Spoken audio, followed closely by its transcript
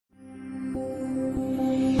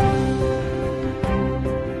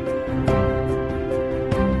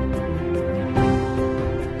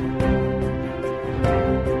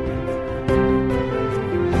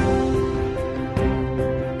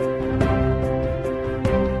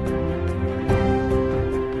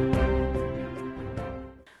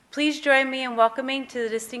Please join me in welcoming to the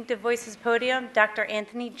Distinctive Voices podium, Dr.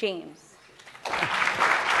 Anthony James.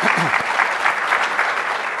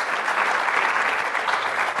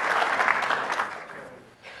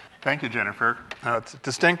 Thank you, Jennifer. It's a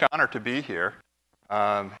distinct honor to be here.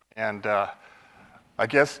 I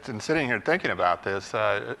guess in sitting here thinking about this,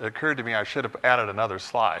 it occurred to me I should have added another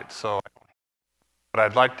slide. But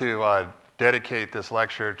I'd like to dedicate this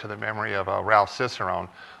lecture to the memory of Ralph Cicerone,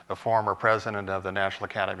 the former president of the National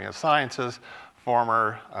Academy of Sciences,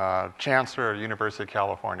 former chancellor of the University of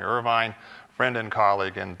California, Irvine, friend and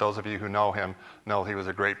colleague, and those of you who know him know he was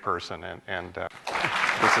a great person. This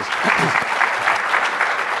is...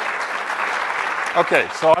 Okay,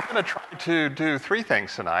 so I'm going to try to do three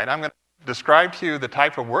things tonight. I'm going to describe to you the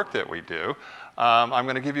type of work that we do. I'm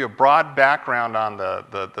going to give you a broad background on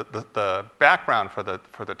the background for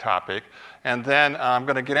the topic, and then I'm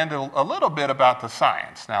going to get into a little bit about the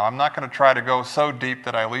science. Now, I'm not going to try to go so deep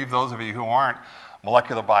that I leave those of you who aren't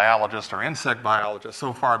molecular biologists or insect biologists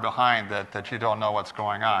so far behind that you don't know what's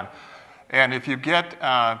going on. And if you get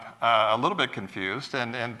a little bit confused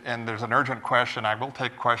and there's an urgent question, I will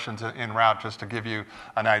take questions en route just to give you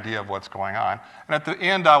an idea of what's going on. And at the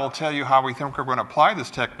end, I will tell you how we think we're going to apply this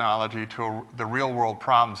technology to the real-world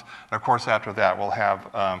problems. And of course, after that, we'll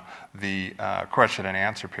have the question and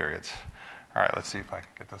answer periods. All right, let's see if I can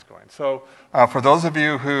get this going. So for those of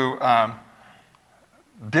you who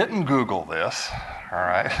didn't Google this, all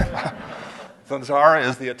right, Zanzara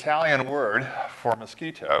is the Italian word for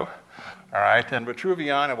mosquito. All right, and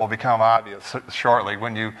Vitruviana will become obvious shortly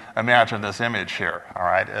when you imagine this image here, all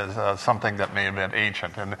right, as something that may have been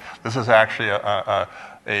ancient. And this is actually a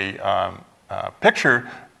picture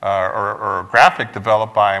or a graphic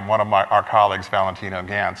developed by one of our colleagues, Valentino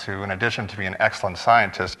Ganz, who, in addition to being an excellent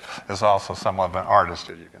scientist, is also somewhat of an artist,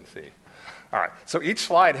 as you can see. All right, so each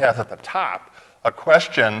slide has at the top a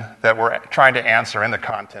question that we're trying to answer in the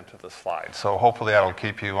content of the slide. So hopefully that'll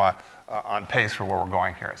keep you on pace for where we're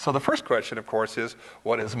going here. So the first question, of course, is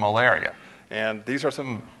what is malaria? And these are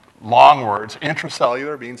some long words.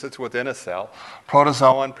 Intracellular means it's within a cell.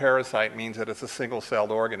 Protozoan, parasite means that it's a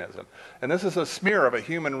single-celled organism. And this is a smear of a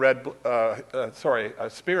human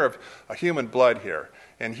human blood here.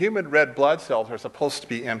 And human red blood cells are supposed to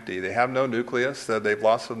be empty. They have no nucleus. They've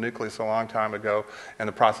lost the nucleus a long time ago in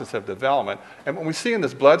the process of development. And what we see in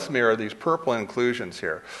this blood smear are these purple inclusions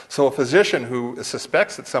here. So a physician who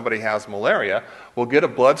suspects that somebody has malaria will get a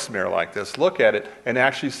blood smear like this, look at it, and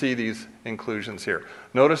actually see these inclusions here.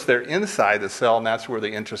 Notice they're inside the cell, and that's where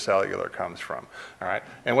the intracellular comes from. All right?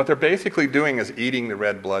 And what they're basically doing is eating the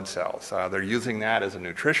red blood cells. They're using that as a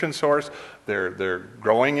nutrition source. They're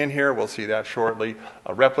growing in here. We'll see that shortly.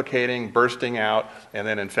 Replicating, bursting out, and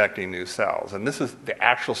then infecting new cells. And this is the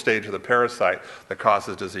actual stage of the parasite that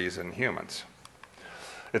causes disease in humans.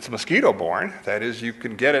 It's mosquito-borne. That is, you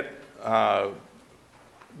can get it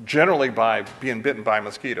generally by being bitten by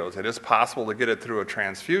mosquitoes. It is possible to get it through a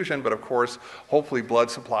transfusion, but of course, hopefully blood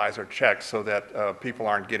supplies are checked so that people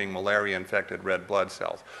aren't getting malaria-infected red blood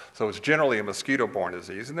cells. So it's generally a mosquito-borne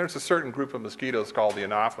disease, and there's a certain group of mosquitoes called the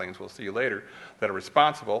Anophelines, we'll see later, that are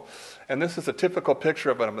responsible. And this is a typical picture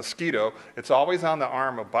of a mosquito. It's always on the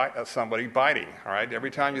arm of somebody biting, all right? Every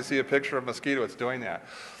time you see a picture of a mosquito, it's doing that.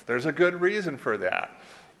 There's a good reason for that.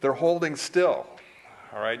 They're holding still.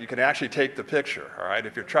 All right, you can actually take the picture, all right?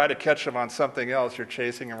 If you're trying to catch them on something else, you're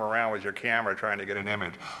chasing them around with your camera trying to get an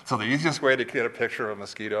image. So the easiest way to get a picture of a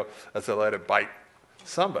mosquito is to let it bite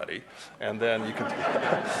somebody, and then you can,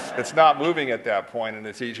 it's not moving at that point, and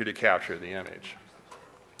it's easy to capture the image.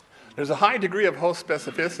 There's a high degree of host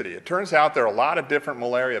specificity. It turns out there are a lot of different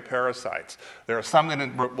malaria parasites. There are some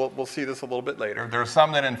that, we'll see this a little bit later, there are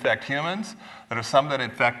some that infect humans, there are some that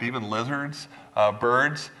infect even lizards,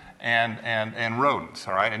 birds, and rodents,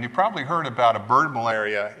 all right? And you probably heard about a bird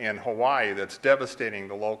malaria in Hawaii that's devastating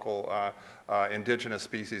the local indigenous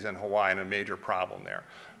species in Hawaii and a major problem there,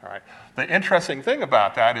 all right? The interesting thing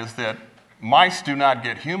about that is that mice do not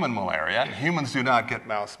get human malaria, and humans do not get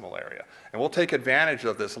mouse malaria. And we'll take advantage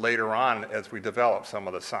of this later on as we develop some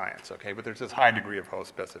of the science, okay? But there's this high degree of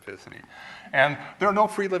host specificity. And there are no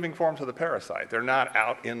free-living forms of the parasite. They're not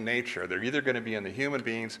out in nature. They're either going to be in the human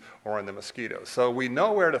beings or in the mosquitoes. So we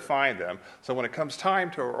know where to find them. So when it comes time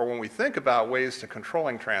to, or when we think about ways to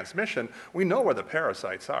controlling transmission, we know where the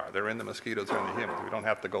parasites are. They're in the mosquitoes or in the humans. We don't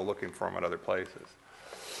have to go looking for them in other places.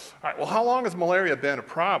 All right, well, how long has malaria been a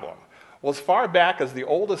problem? Well, as far back as the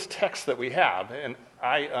oldest text that we have, and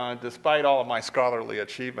despite all of my scholarly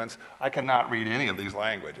achievements, I cannot read any of these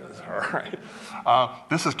languages, all right?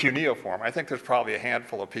 This is cuneiform. I think there's probably a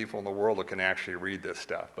handful of people in the world that can actually read this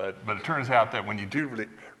stuff, but it turns out that when you do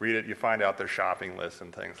read it, you find out their shopping lists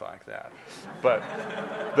and things like that. But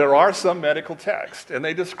there are some medical texts, and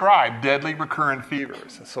they describe deadly recurrent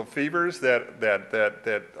fevers. So fevers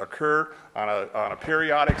that occur on a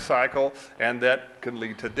periodic cycle and that can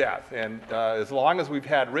lead to death. And as long as we've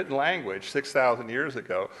had written language, 6,000 years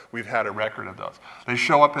ago, we've had a record of those. They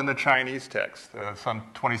show up in the Chinese text, some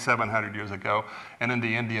 2,700 years ago, and in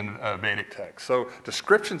the Indian Vedic text. So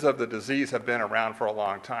descriptions of the disease have been around for a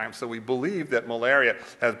long time. So we believe that malaria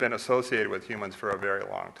has been associated with humans for a very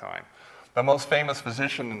long time. The most famous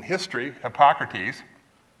physician in history, Hippocrates,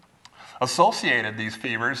 associated these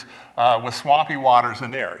fevers with swampy waters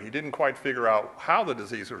and air. He didn't quite figure out how the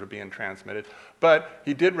disease was being transmitted, but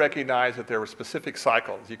he did recognize that there were specific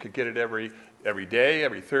cycles. You could get it every day,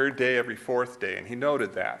 every third day, every fourth day, and he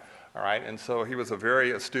noted that. All right, and so he was a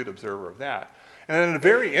very astute observer of that. And then in a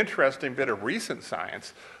very interesting bit of recent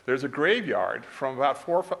science, there's a graveyard from about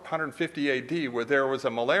 450 AD where there was a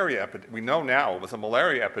malaria epidemic. We know now it was a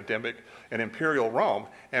malaria epidemic in Imperial Rome.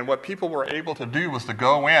 And what people were able to do was to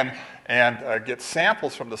go in and get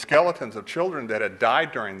samples from the skeletons of children that had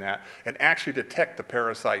died during that and actually detect the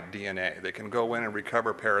parasite DNA. They can go in and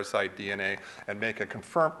recover parasite DNA and make a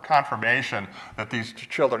confirmation that these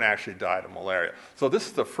children actually died of malaria. So this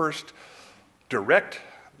is the first direct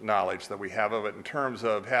knowledge that we have of it in terms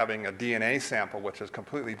of having a DNA sample, which is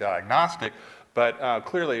completely diagnostic, but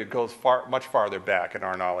clearly it goes much farther back in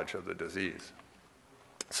our knowledge of the disease.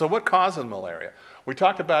 So what causes malaria? We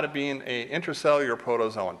talked about it being an intracellular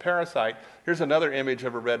protozoan parasite. Here's another image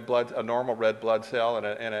of a normal red blood cell and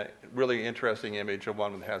a really interesting image of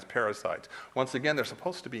one that has parasites. Once again, they're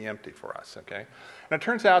supposed to be empty for us, okay? And it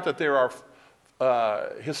turns out that there are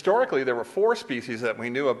historically, there were 4 species that we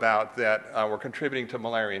knew about that were contributing to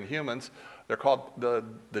malaria in humans. They're called,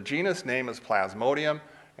 the genus name is Plasmodium,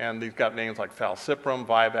 and they've got names like Falciparum,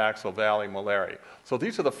 Vivax, Ovale, Malari. So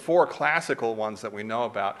these are the 4 classical ones that we know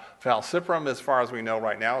about. Falciparum, as far as we know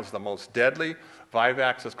right now, is the most deadly.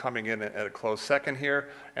 Vivax is coming in at a close second here,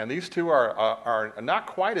 and these two are not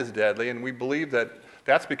quite as deadly, and we believe that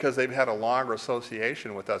that's because they've had a longer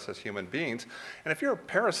association with us as human beings. And if you're a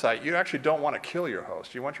parasite, you actually don't want to kill your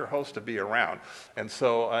host. You want your host to be around. And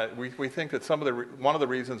so we think that one of the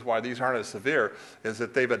reasons why these aren't as severe is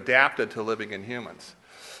that they've adapted to living in humans.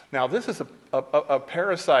 Now, this is a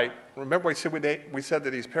parasite. Remember we said that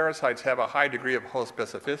these parasites have a high degree of host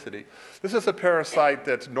specificity. This is a parasite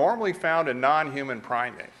that's normally found in non-human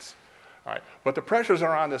primates. All right. But the pressures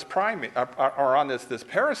are on this this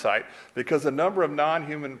parasite because the number of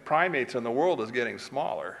non-human primates in the world is getting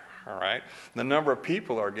smaller. All right. The number of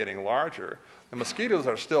people are getting larger. The mosquitoes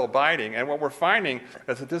are still biting, and what we're finding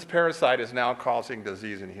is that this parasite is now causing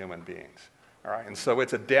disease in human beings. All right. And so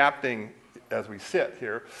it's adapting as we sit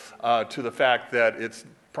here to the fact that its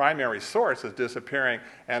primary source is disappearing,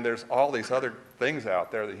 and there's all these other things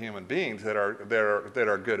out there, the human beings, that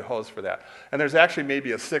are good hosts for that. And there's actually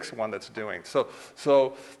maybe a 6th one that's doing. So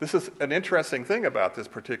this is an interesting thing about this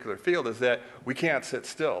particular field is that we can't sit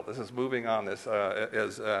still. This is moving on this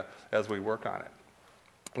as we work on it.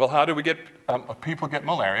 Well, how do we get people get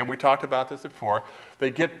malaria? We talked about this before. They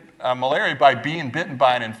get malaria by being bitten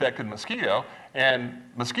by an infected mosquito, and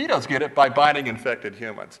mosquitoes get it by biting infected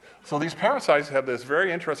humans. So these parasites have this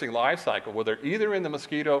very interesting life cycle where they're either in the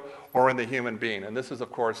mosquito or in the human being. And this is,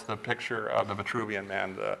 of course, the picture of the Vitruvian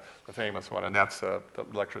Man, the famous one, and that's the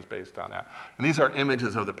lecture is based on that. And these are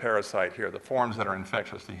images of the parasite here, the forms that are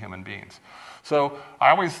infectious to human beings. So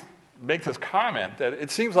I always make this comment that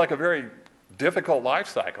it seems like a very difficult life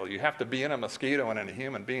cycle. You have to be in a mosquito and in a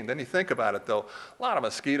human being. Then you think about it, though, a lot of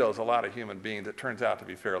mosquitoes, a lot of human beings, it turns out to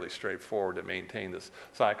be fairly straightforward to maintain this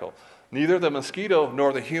cycle. Neither the mosquito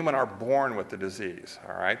nor the human are born with the disease,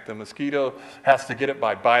 all right? The mosquito has to get it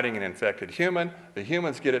by biting an infected human. The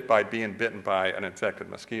humans get it by being bitten by an infected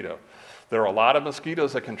mosquito. There are a lot of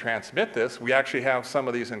mosquitoes that can transmit this. We actually have some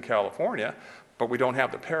of these in California, but we don't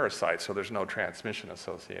have the parasite, so there's no transmission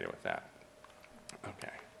associated with that. Okay.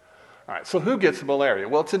 All right, so who gets malaria?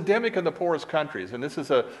 Well, it's endemic in the poorest countries, and this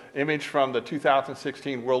is an image from the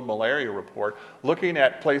 2016 World Malaria Report looking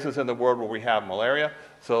at places in the world where we have malaria.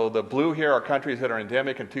 So the blue here are countries that are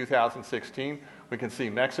endemic in 2016. We can see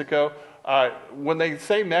Mexico. When they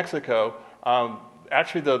say Mexico,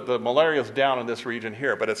 actually the malaria is down in this region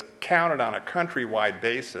here, but it's counted on a countrywide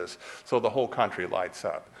basis, so the whole country lights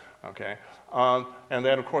up. Okay? And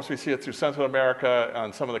then, of course, we see it through Central America,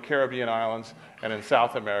 on some of the Caribbean islands, and in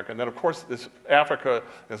South America. And then, of course, Africa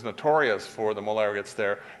is notorious for the malaria that's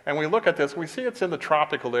there. And we look at this, we see it's in the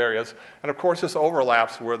tropical areas. And, of course, this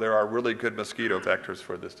overlaps where there are really good mosquito vectors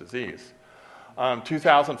for this disease.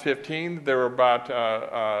 2015, there were about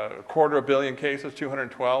a quarter of a billion cases,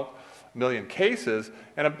 212 million cases,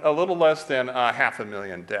 and a little less than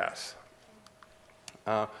 500,000 deaths.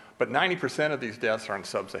 But 90% of these deaths are in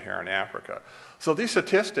sub-Saharan Africa. So these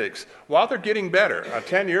statistics, while they're getting better,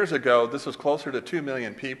 10 years ago, this was closer to 2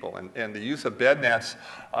 million people, and the use of bed nets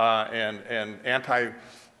and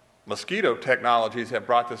anti-mosquito technologies have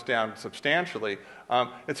brought this down substantially.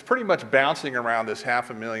 It's pretty much bouncing around this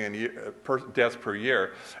 500,000 deaths per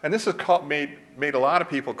year. And this has made a lot of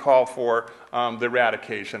people call for the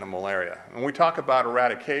eradication of malaria. When we talk about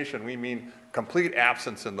eradication, we mean complete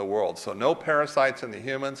absence in the world. So no parasites in the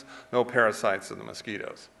humans, no parasites in the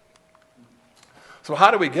mosquitoes. So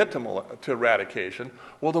how do we get to eradication?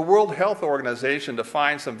 Well, the World Health Organization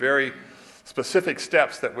defines some very specific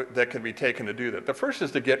steps that can be taken to do that. The first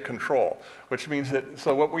is to get control, which means that,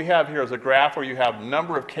 so what we have here is a graph where you have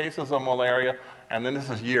number of cases of malaria, and then this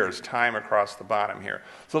is years, time across the bottom here.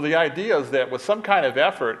 So the idea is that with some kind of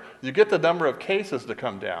effort, you get the number of cases to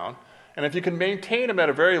come down, and if you can maintain them at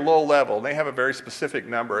a very low level, and they have a very specific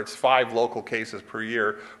number, it's 5 local cases per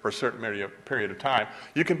year for a certain period of time,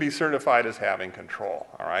 you can be certified as having control,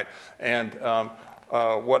 all right? And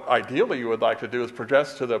what ideally you would like to do is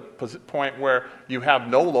progress to the point where you have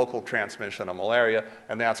no local transmission of malaria,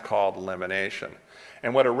 and that's called elimination.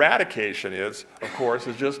 And what eradication is, of course,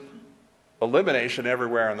 is just elimination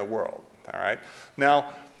everywhere in the world, all right?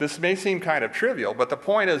 Now, this may seem kind of trivial, but the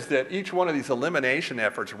point is that each one of these elimination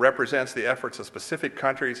efforts represents the efforts of specific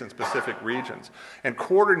countries and specific regions. And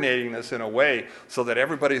coordinating this in a way so that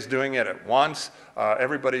everybody's doing it at once,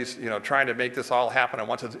 everybody's trying to make this all happen at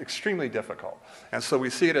once, is extremely difficult. And so we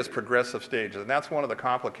see it as progressive stages. And that's one of the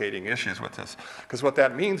complicating issues with this. Because what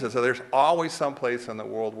that means is that there's always some place in the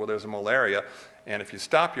world where there's malaria, and if you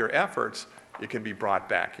stop your efforts, it can be brought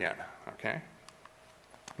back in, okay?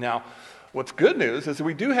 Now, what's good news is that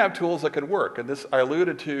we do have tools that can work. And this, I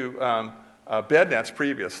alluded to bed nets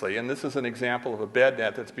previously, and this is an example of a bed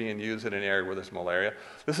net that's being used in an area where there's malaria.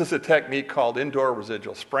 This is a technique called indoor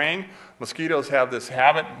residual spraying. Mosquitoes have this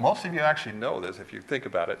habit, most of you actually know this if you think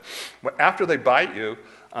about it. After they bite you,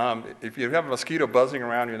 if you have a mosquito buzzing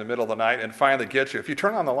around you in the middle of the night and finally gets you, if you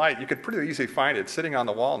turn on the light, you could pretty easily find it sitting on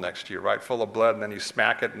the wall next to you, right, full of blood, and then you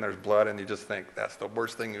smack it and there's blood, and you just think, that's the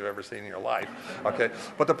worst thing you've ever seen in your life, okay?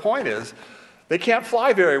 But the point is, they can't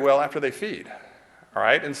fly very well after they feed, all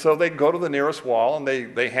right? And so they go to the nearest wall, and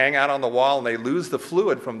they hang out on the wall, and they lose the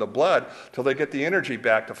fluid from the blood till they get the energy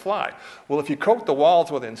back to fly. Well, if you coat the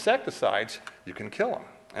walls with insecticides, you can kill them.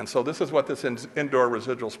 And so this is what this indoor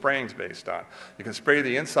residual spraying is based on. You can spray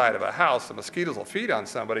the inside of a house, the mosquitoes will feed on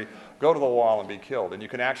somebody, go to the wall and be killed. And you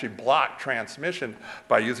can actually block transmission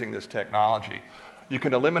by using this technology. You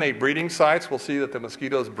can eliminate breeding sites. We'll see that the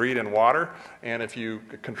mosquitoes breed in water, and if you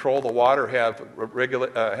control the water, have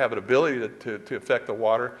an ability to affect the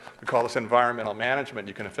water, we call this environmental management,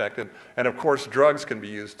 you can affect it. And of course, drugs can be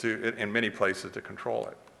used in many places to control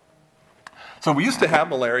it. So we used to have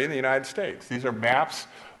malaria in the United States. These are maps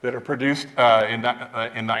that are produced in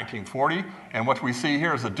 1940, and what we see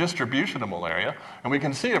here is a distribution of malaria. And we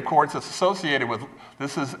can see, of course, it's associated with,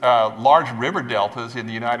 this is large river deltas in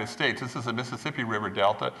the United States. This is the Mississippi River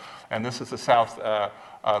Delta, and this is the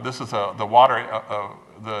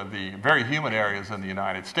the very humid areas in the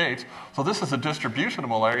United States. So this is a distribution of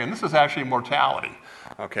malaria, and this is actually mortality.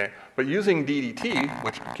 Okay, but using DDT,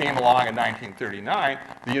 which came along in 1939,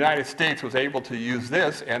 the United States was able to use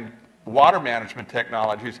this and water management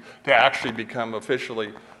technologies to actually become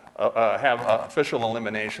officially have official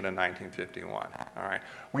elimination in 1951. All right,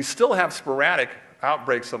 we still have sporadic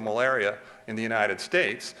outbreaks of malaria in the United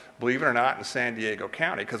States, believe it or not, in San Diego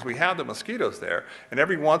County, because we have the mosquitoes there, and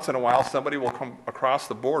every once in a while somebody will come across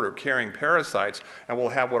the border carrying parasites, and we'll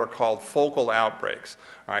have what are called focal outbreaks.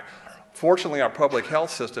 All right. Fortunately, our public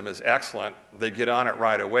health system is excellent. They get on it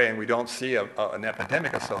right away, and we don't see an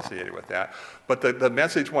epidemic associated with that. But the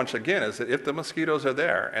message, once again, is that if the mosquitoes are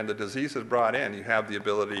there and the disease is brought in, you have the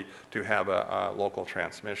ability to have a local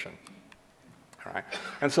transmission. All right?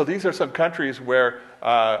 And so these are some countries where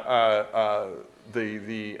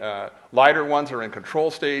the lighter ones are in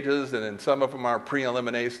control stages, and then some of them are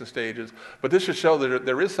pre-elimination stages. But this should show that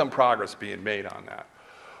there is some progress being made on that.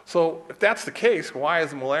 So if that's the case, why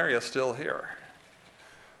is malaria still here?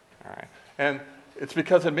 All right. And It's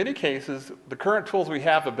because in many cases, the current tools we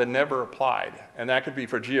have been never applied, and that could be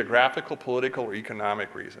for geographical, political, or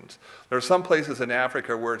economic reasons. There are some places in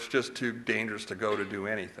Africa where it's just too dangerous to go to do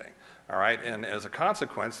anything, all right? And as a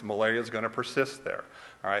consequence, malaria is going to persist there,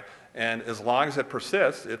 all right? And as long as it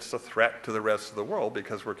persists, it's a threat to the rest of the world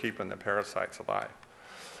because we're keeping the parasites alive.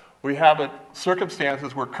 We have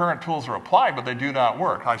circumstances where current tools are applied, but they do not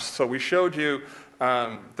work. So we showed you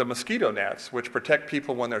the mosquito nets, which protect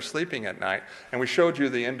people when they're sleeping at night, and we showed you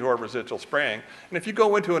the indoor residual spraying. And if you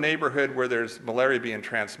go into a neighborhood where there's malaria being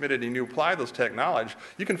transmitted and you apply those technologies,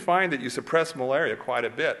 you can find that you suppress malaria quite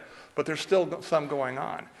a bit, but there's still some going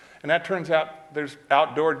on. And that turns out there's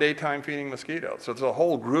outdoor daytime feeding mosquitoes. So it's a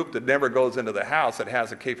whole group that never goes into the house that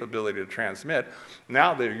has the capability to transmit.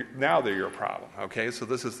 Now they're your problem, okay? So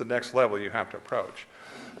this is the next level you have to approach.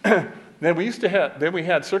 Then we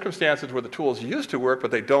had circumstances where the tools used to work,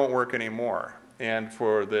 but they don't work anymore. And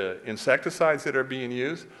for the insecticides that are being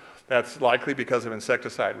used, that's likely because of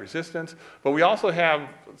insecticide resistance. But we also have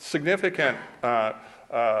significant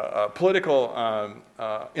political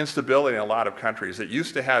instability in a lot of countries that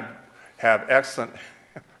used to have excellent.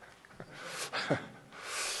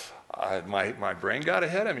 My brain got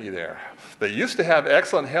ahead of me there. They used to have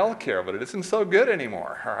excellent health care, but it isn't so good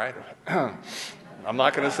anymore, all right? I'm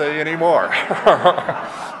not going to say any more.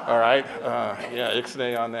 All right? Yeah,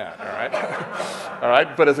 ixnay on that, all right? All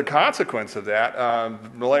right, but as a consequence of that,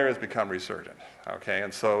 malaria has become resurgent, okay?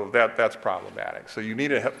 And so that's problematic. So you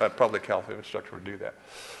need a public health infrastructure to do that.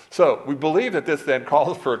 So we believe that this then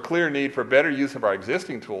calls for a clear need for better use of our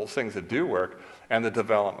existing tools, things that do work, and the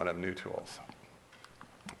development of new tools.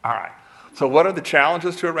 All right, so what are the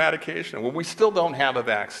challenges to eradication? Well, we still don't have a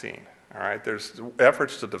vaccine. All right, there's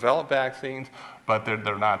efforts to develop vaccines, but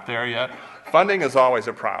they're not there yet. Funding is always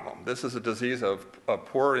a problem. This is a disease of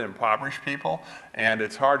poor and impoverished people, and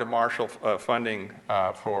it's hard to marshal funding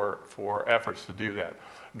for efforts to do that.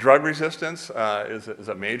 Drug resistance is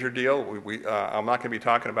a major deal. I'm not going to be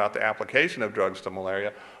talking about the application of drugs to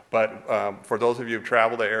malaria, but for those of you who've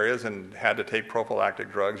traveled to areas and had to take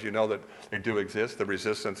prophylactic drugs, you know that they do exist. The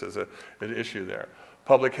resistance is an issue there.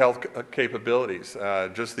 Public health capabilities,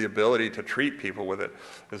 just the ability to treat people with it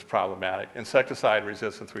is problematic. Insecticide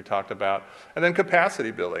resistance we talked about. And then capacity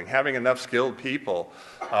building, having enough skilled people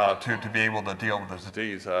to be able to deal with this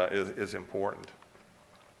disease is important.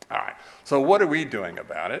 All right, so what are we doing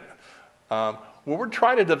about it? Well, we're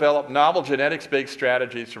trying to develop novel genetics-based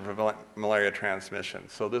strategies to prevent malaria transmission.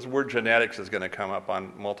 So this word genetics is going to come up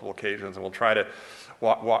on multiple occasions, and we'll try to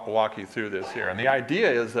walk you through this here. And the idea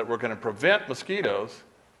is that we're going to prevent mosquitoes,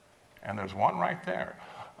 and there's one right there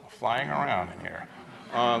flying around in here.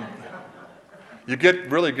 You get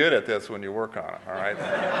really good at this when you work on it, all right?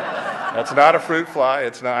 That's not a fruit fly.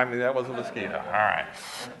 It's not, I mean, that was a mosquito, all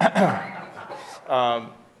right.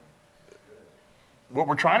 What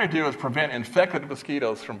we're trying to do is prevent infected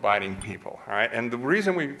mosquitoes from biting people, all right? And the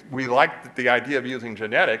reason we like the idea of using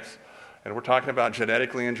genetics, and we're talking about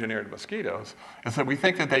genetically engineered mosquitoes, is that we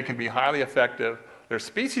think that they can be highly effective. They're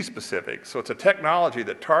species specific, so it's a technology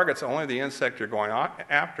that targets only the insect you're going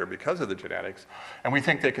after because of the genetics, and we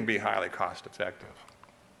think they can be highly cost effective.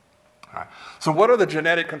 All right. So what are the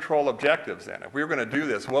genetic control objectives then? If we were going to do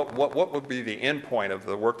this, what would be the end point of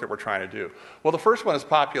the work that we're trying to do? Well, the first one is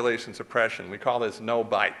population suppression. We call this no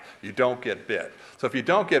bite. You don't get bit. So if you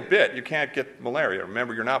don't get bit, you can't get malaria.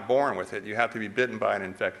 Remember, you're not born with it. You have to be bitten by an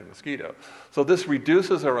infected mosquito. So this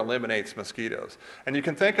reduces or eliminates mosquitoes. And you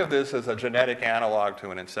can think of this as a genetic analog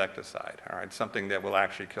to an insecticide, all right, something that will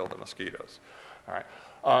actually kill the mosquitoes. All right.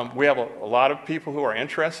 We have a lot of people who are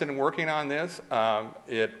interested in working on this. A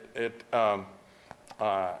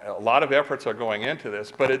lot of efforts are going into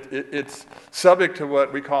this, but it's subject to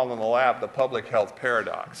what we call in the lab the public health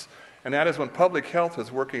paradox. And that is when public health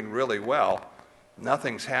is working really well,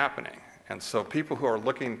 nothing's happening. And so people who are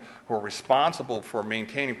responsible for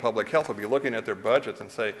maintaining public health will be looking at their budgets and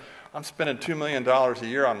say, I'm spending $2 million a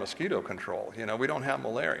year on mosquito control. You know, we don't have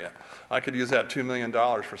malaria. I could use that $2 million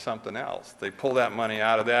for something else. They pull that money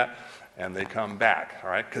out of that and they come back, all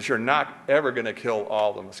right? Because you're not ever going to kill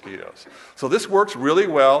all the mosquitoes. So this works really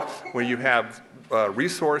well when you have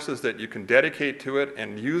resources that you can dedicate to it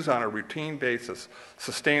and use on a routine basis,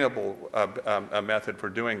 sustainable method for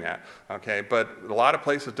doing that, okay? But a lot of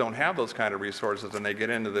places don't have those kind of resources, and they get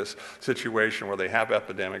into this situation where they have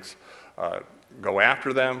epidemics go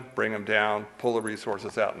after them, bring them down, pull the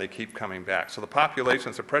resources out, and they keep coming back. So the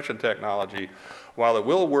population suppression technology, while it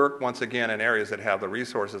will work, once again, in areas that have the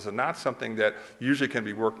resources, is not something that usually can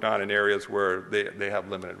be worked on in areas where they have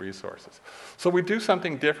limited resources. So we do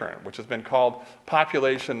something different, which has been called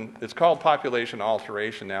population, it's called population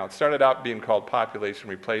alteration now. It started out being called population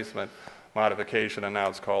replacement modification, and now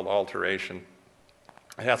it's called alteration.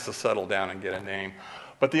 It has to settle down and get a name.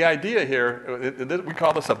 But the idea here, we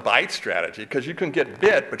call this a bite strategy, because you can get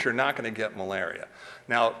bit, but you're not going to get malaria.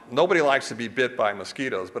 Now, nobody likes to be bit by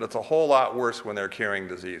mosquitoes, but it's a whole lot worse when they're carrying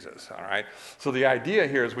diseases, all right? So the idea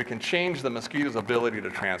here is we can change the mosquito's ability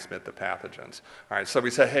to transmit the pathogens. All right, so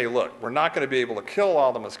we say, hey, look, we're not going to be able to kill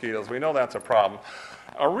all the mosquitoes. We know that's a problem.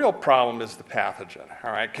 Our real problem is the pathogen,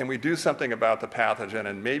 all right? Can we do something about the pathogen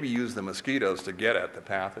and maybe use the mosquitoes to get at the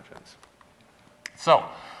pathogens? So,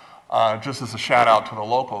 just as a shout out to the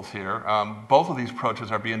locals here, both of these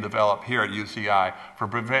approaches are being developed here at UCI for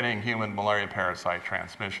preventing human malaria parasite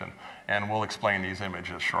transmission, and we'll explain these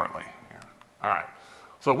images shortly. All right.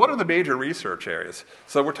 So what are the major research areas?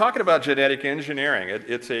 So we're talking about genetic engineering.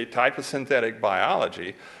 It's a type of synthetic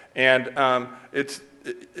biology, and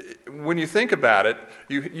when you think about it,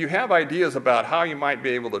 you have ideas about how you might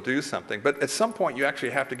be able to do something, but at some point you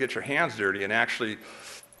actually have to get your hands dirty and actually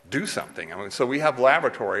do something. I mean, so we have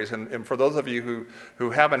laboratories, and for those of you who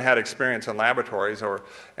haven't had experience in laboratories,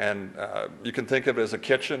 you can think of it as a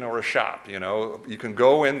kitchen or a shop. You know, you can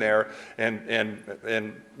go in there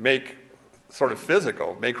and make sort of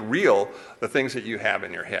physical, make real the things that you have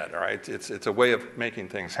in your head. All right, it's a way of making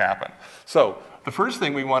things happen. So the first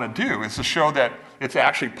thing we want to do is to show that it's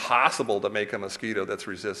actually possible to make a mosquito that's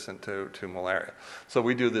resistant to malaria. So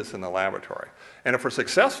we do this in the laboratory, and if we're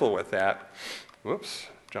successful with that, whoops.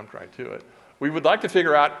 Jumped right to it. We would like to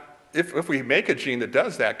figure out if we make a gene that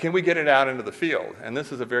does that, can we get it out into the field? And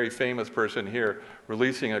this is a very famous person here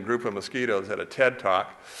releasing a group of mosquitoes at a TED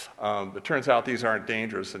Talk. It turns out these aren't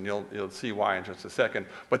dangerous, and you'll see why in just a second.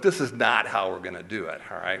 But this is not how we're going to do it,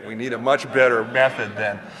 all right? We need a much better method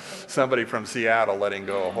than somebody from Seattle letting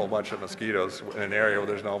go a whole bunch of mosquitoes in an area where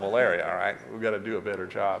there's no malaria, all right? We've got to do a better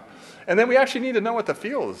job. And then we actually need to know what the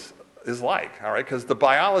field is like, all right? Because the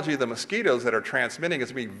biology of the mosquitoes that are transmitting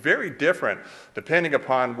is going to be very different depending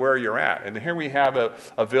upon where you're at. And here we have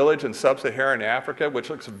a village in sub-Saharan Africa, which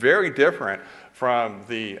looks very different from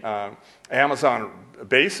the Amazon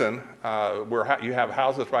basin, where you have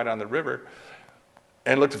houses right on the river,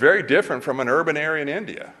 and looks very different from an urban area in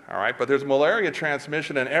India, all right? But there's malaria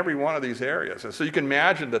transmission in every one of these areas. And so you can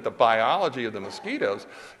imagine that the biology of the mosquitoes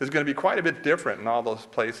is going to be quite a bit different in all those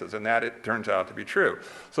places, and that it turns out to be true.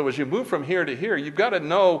 So as you move from here to here, you've got to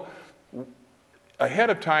know ahead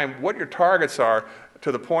of time what your targets are,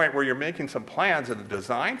 to the point where you're making some plans of the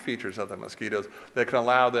design features of the mosquitoes that can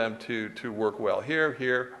allow them to work well here,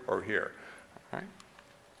 here, or here. All right?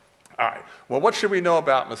 All right. Well, what should we know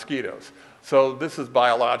about mosquitoes? So this is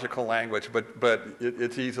biological language, but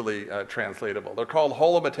it's easily translatable. They're called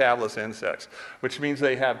holometabolous insects, which means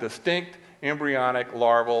they have distinct embryonic,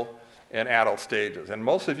 larval, and adult stages. And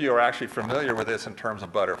most of you are actually familiar with this in terms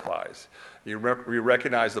of butterflies. You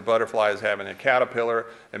recognize the butterfly as having a caterpillar,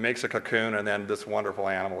 it makes a cocoon, and then this wonderful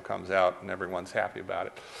animal comes out, and everyone's happy about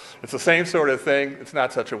it. It's the same sort of thing. It's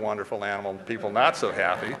not such a wonderful animal, people not so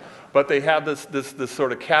happy, but they have this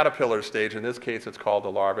sort of caterpillar stage. In this case, it's called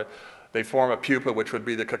the larva. They form a pupa, which would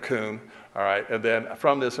be the cocoon, all right, and then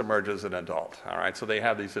from this emerges an adult, all right? So they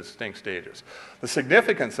have these distinct stages. The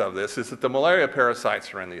significance of this is that the malaria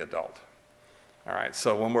parasites are in the adult, all right?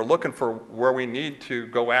 So when we're looking for where we need to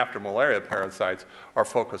go after malaria parasites, our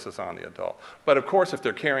focus is on the adult. But of course, if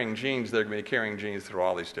they're carrying genes, they're going to be carrying genes through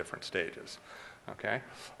all these different stages, okay?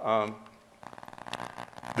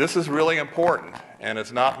 This is really important, and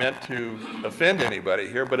it's not meant to offend anybody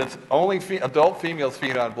here, but it's only adult females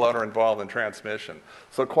feed on blood are involved in transmission.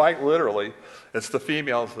 So quite literally, it's the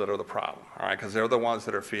females that are the problem, all right, because they're the ones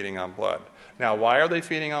that are feeding on blood. Now, why are they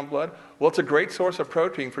feeding on blood? Well, it's a great source of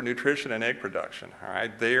protein for nutrition and egg production, all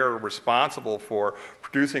right? They are responsible for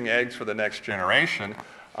producing eggs for the next generation.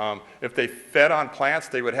 If they fed on plants,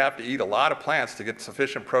 they would have to eat a lot of plants to get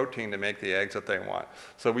sufficient protein to make the eggs that they want.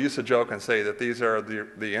 So we used to joke and say that these are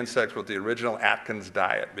the insects with the original Atkins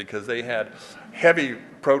diet, because they had heavy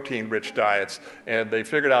protein-rich diets, and they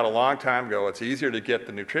figured out a long time ago it's easier to get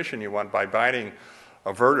the nutrition you want by biting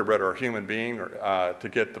a vertebrate or a human being to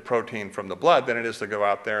get the protein from the blood than it is to go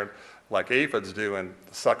out there like aphids do and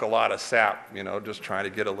suck a lot of sap, you know, just trying to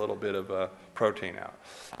get a little bit of protein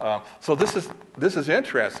out. So this is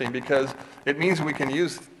interesting because it means we can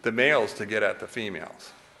use the males to get at the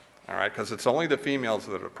females. all right, because it's only the females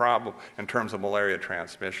that are the problem in terms of malaria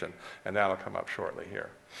transmission, and that'll come up shortly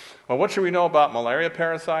here. Well, what should we know about malaria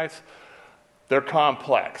parasites? They're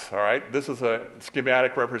complex, all right? This is a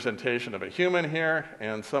schematic representation of a human here,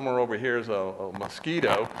 and somewhere over here is a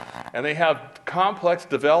mosquito. And they have complex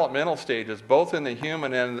developmental stages, both in the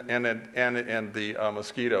human and the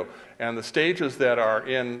mosquito. And the stages that are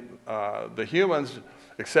in the humans,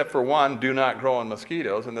 except for one, do not grow in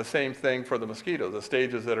mosquitoes. And the same thing for the mosquitoes. The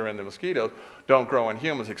stages that are in the mosquitoes don't grow in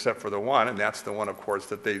humans except for the one, and that's the one, of course,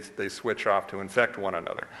 that they switch off to infect one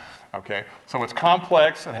another. Okay, so it's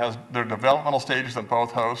complex. It has their developmental stages in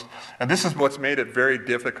both hosts, and this is what's made it very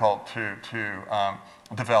difficult to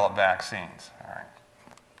develop vaccines.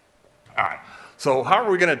 All right. So how are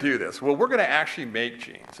we going to do this? Well, we're going to actually make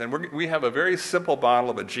genes, and we have a very simple model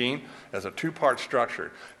of a gene as a two-part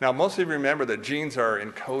structure. Now, most of you remember that genes are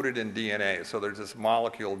encoded in DNA, so there's this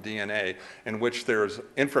molecule DNA in which there's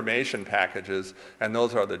information packages, and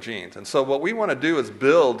those are the genes. And so what we want to do is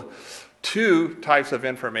build two types of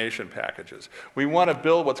information packages. We want to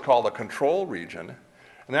build what's called a control region,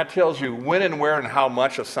 and that tells you when and where and how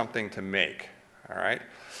much of something to make, all right?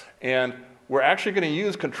 And we're actually going to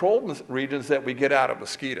use control regions that we get out of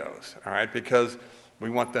mosquitoes, all right, because we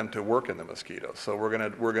want them to work in the mosquitoes. So we're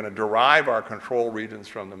going to derive our control regions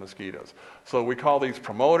from the mosquitoes. So we call these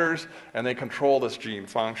promoters, and they control this gene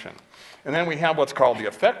function. And then we have what's called the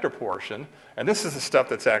effector portion, and this is the stuff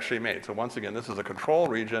that's actually made. So once again, this is a control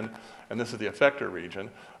region, and this is the effector region.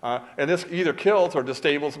 And this either kills or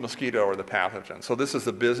disables the mosquito or the pathogen. So this is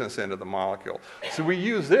the business end of the molecule. So we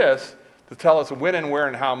use this to tell us when and where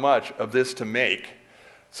and how much of this to make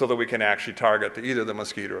so that we can actually target either the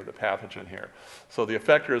mosquito or the pathogen here. So the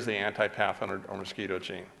effector is the anti-pathogen or mosquito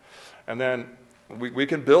gene. And then we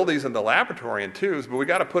can build these in the laboratory in tubes, but we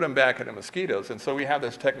got to put them back into mosquitoes. And so we have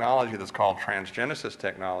this technology that's called transgenesis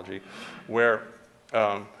technology, where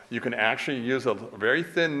you can actually use a very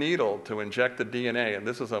thin needle to inject the DNA, and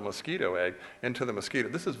this is a mosquito egg, into the mosquito.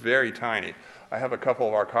 This is very tiny. I have a couple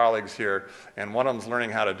of our colleagues here, and one of them's learning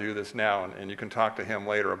how to do this now, and you can talk to him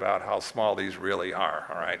later about how small these really are,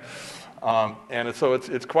 all right? And so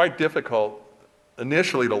it's quite difficult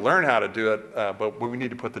initially to learn how to do it, but we need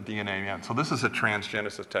to put the DNA in. So this is a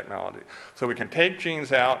transgenesis technology. So we can take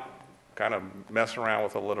genes out, kind of mess around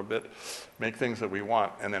with a little bit, make things that we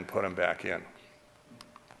want, and then put them back in.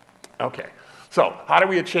 Okay, so how do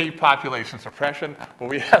we achieve population suppression? Well,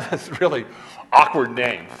 we have this really awkward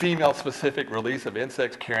name, female-specific release of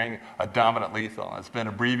insects carrying a dominant lethal. It's been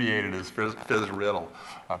abbreviated as FISRIDL,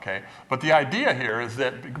 okay? But the idea here is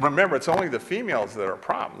that, remember, it's only the females that are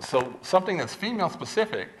problems. So something that's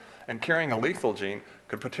female-specific and carrying a lethal gene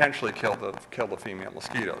could potentially kill the female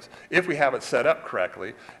mosquitoes. If we have it set up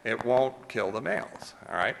correctly, it won't kill the males,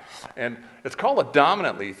 all right? And it's called a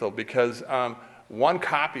dominant lethal because one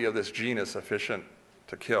copy of this gene is sufficient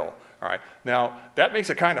to kill, all right? Now, that makes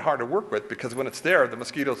it kind of hard to work with because when it's there, the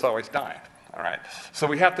mosquitoes always die, all right? So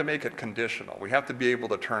we have to make it conditional. We have to be able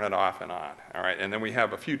to turn it off and on, all right? And then we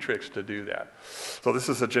have a few tricks to do that. So this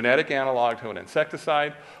is a genetic analog to an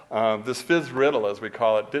insecticide. This FISRIDL, as we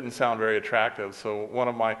call it, didn't sound very attractive, so one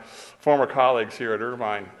of my former colleagues here at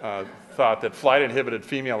Irvine thought that Flight-Inhibited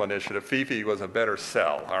Female Initiative, FIFI, was a better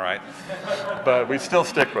sell, all right? But we still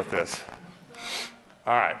stick with this.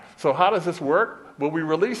 All right, so how does this work? Well, we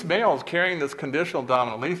release males carrying this conditional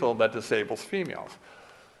dominant lethal that disables females.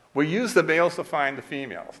 We use the males to find the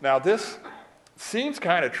females. Now, this seems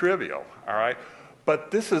kind of trivial, all right? But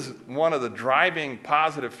this is one of the driving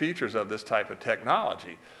positive features of this type of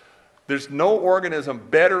technology. There's no organism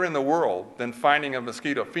better in the world than finding a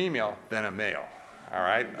mosquito female than a male, all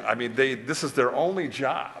right? I mean, this is their only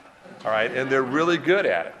job. All right, and they're really good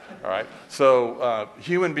at it. All right, so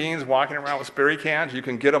human beings walking around with spray cans, you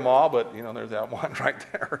can get them all, but you know there's that one right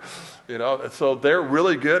there. You know, so they're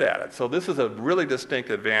really good at it. So this is a really distinct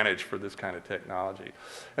advantage for this kind of technology.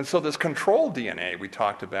 And so this control DNA we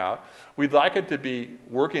talked about, we'd like it to be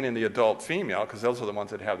working in the adult female because those are the ones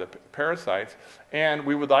that have the parasites, and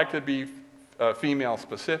we would like to be female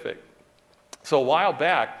specific. So a while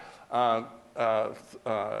back. The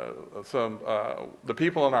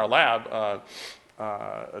people in our lab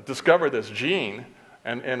discovered this gene,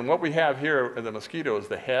 and what we have here in the mosquito is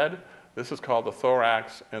the head. This is called the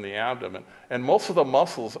thorax and the abdomen, and most of the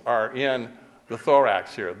muscles are in the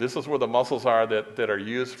thorax here. This is where the muscles are that are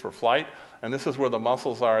used for flight, and this is where the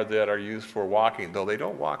muscles are that are used for walking, though they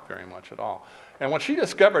don't walk very much at all. And what she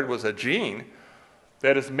discovered was a gene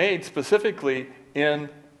that is made specifically in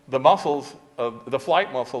the muscles, the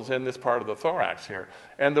flight muscles in this part of the thorax here.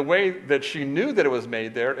 And the way that she knew that it was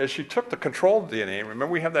made there is she took the controlled DNA. Remember,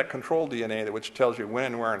 we have that controlled DNA which tells you when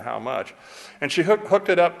and where and how much. And she hooked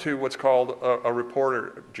it up to what's called a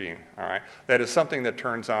reporter gene, all right? That is something that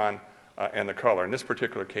turns on in the color. In this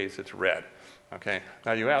particular case, it's red. Okay.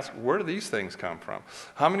 Now you ask, where do these things come from?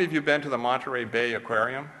 How many of you have been to the Monterey Bay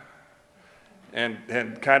Aquarium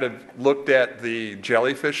and kind of looked at the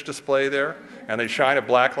jellyfish display there? And they shine a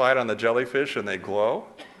black light on the jellyfish and they glow.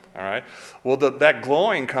 All right. Well, that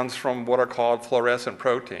glowing comes from what are called fluorescent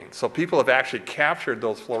proteins. So people have actually captured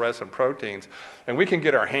those fluorescent proteins, and we can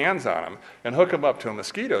get our hands on them and hook them up to a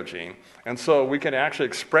mosquito gene. And so we can actually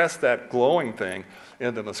express that glowing thing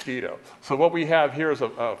in the mosquito. So what we have here is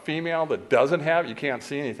a female that doesn't have, you can't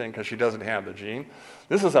see anything because she doesn't have the gene.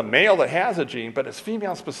 This is a male that has a gene, but it's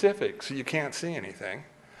female specific, so you can't see anything.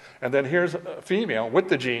 And then here's a female with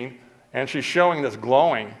the gene, and she's showing this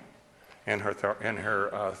glowing in her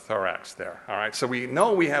thorax there. All right, so we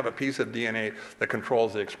know we have a piece of DNA that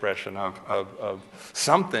controls the expression of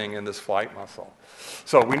something in this flight muscle.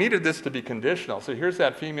 So we needed this to be conditional. So here's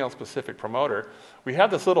that female-specific promoter. We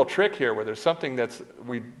have this little trick here where there's something that's,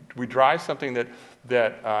 we drive something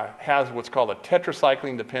that has what's called a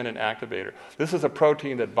tetracycline-dependent activator. This is a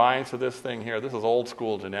protein that binds to this thing here. This is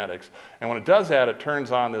old-school genetics. And when it does that, it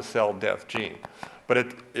turns on this cell death gene.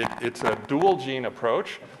 But it's a dual gene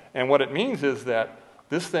approach. And what it means is that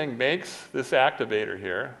this thing makes this activator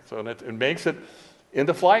here, so it makes it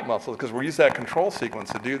into flight muscles, because we use that control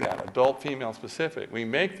sequence to do that, adult, female specific. We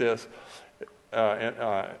make this,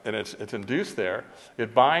 and it's induced there.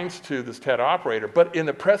 It binds to this TET operator, but in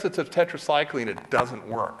the presence of tetracycline, it doesn't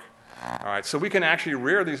work. All right, so we can actually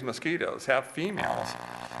rear these mosquitoes, have females,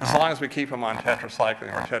 as long as we keep them on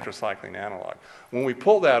tetracycline or tetracycline analog. When we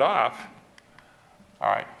pull that off, all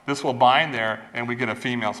right, this will bind there, and we get a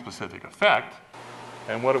female-specific effect.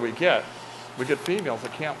 And what do we get? We get females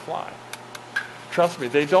that can't fly. Trust me,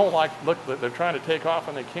 they don't look, they're trying to take off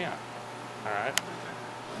and they can't. All right?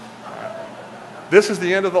 All right. This is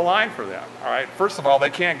the end of the line for them. All right? First of all, they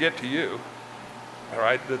can't get to you. All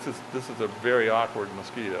right? This is a very awkward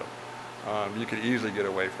mosquito. You could easily get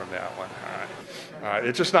away from that one. All right? All right?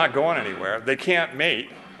 It's just not going anywhere. They can't mate.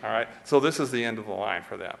 All right? So this is the end of the line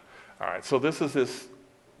for them. All right, so this is this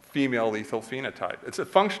female lethal phenotype. It's a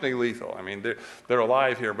functionally lethal. I mean, they're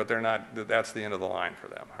alive here, but they're not. That's the end of the line for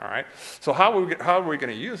them. All right. So how are we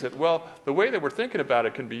going to use it? Well, the way that we're thinking about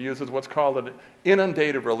it can be used as what's called an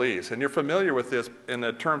inundated release, and you're familiar with this in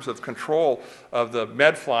the terms of control of the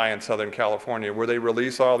medfly in Southern California, where they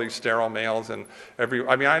release all these sterile males and I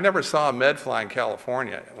mean, I never saw a medfly in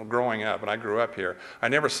California growing up, and I grew up here. I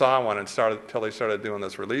never saw one until they started doing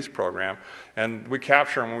this release program, and we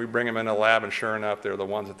capture them and we bring them in a lab, and sure enough, they're the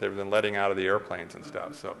ones that they've been letting out of the airplanes and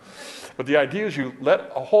stuff. So, but the idea is you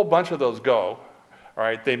let a whole bunch of those go. All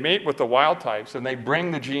right, they mate with the wild types and they bring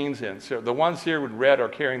the genes in. So the ones here with red are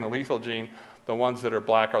carrying the lethal gene. The ones that are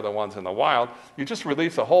black are the ones in the wild. You just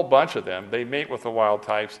release a whole bunch of them. They mate with the wild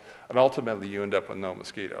types, and ultimately you end up with no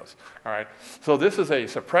mosquitoes. All right. So this is a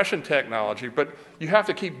suppression technology, but you have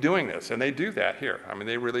to keep doing this, and they do that here. I mean,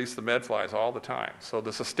 they release the medflies all the time. So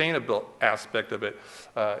the sustainable aspect of it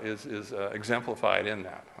is exemplified in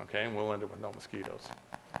that. Okay, and we'll end up with no mosquitoes.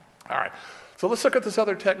 All right. So let's look at this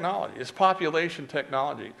other technology. It's population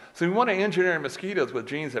technology. So we want to engineer mosquitoes with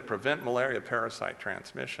genes that prevent malaria parasite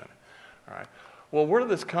transmission. All right. Well, where did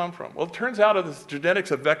this come from? Well, it turns out it's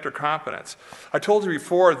genetics of vector competence. I told you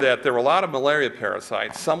before that there were a lot of malaria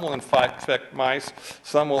parasites. Some will infect mice,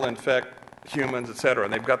 some will infect humans, et cetera,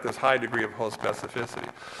 and they've got this high degree of host specificity.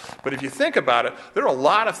 But if you think about it, there are a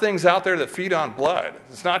lot of things out there that feed on blood.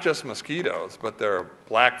 It's not just mosquitoes, but there are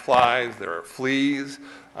black flies, there are fleas,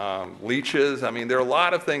 leeches. I mean, there are a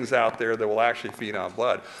lot of things out there that will actually feed on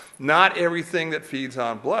blood. Not everything that feeds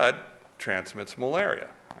on blood transmits malaria.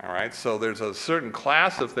 All right, so there's a certain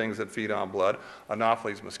class of things that feed on blood,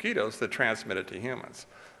 Anopheles mosquitoes, that transmit it to humans.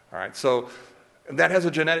 All right, so that has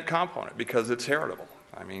a genetic component because it's heritable.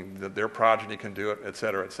 I mean, their progeny can do it, et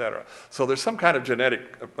cetera, et cetera. So there's some kind of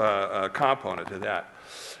genetic component to that.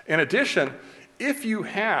 In addition, if you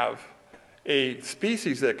have a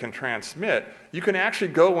species that can transmit, you can actually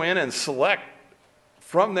go in and select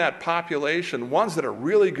from that population ones that are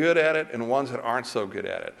really good at it and ones that aren't so good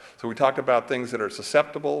at it. So we talked about things that are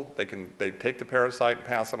susceptible, they take the parasite and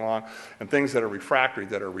pass it along, and things that are refractory,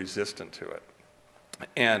 that are resistant to it.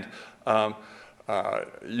 And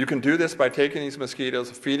You can do this by taking these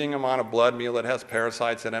mosquitoes, feeding them on a blood meal that has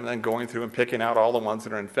parasites in them, and then going through and picking out all the ones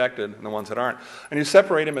that are infected and the ones that aren't. And you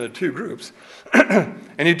separate them into 2 groups.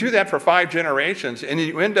 And you do that for 5 generations, and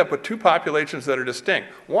you end up with 2 populations that are distinct.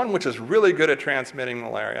 One which is really good at transmitting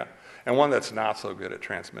malaria, and one that's not so good at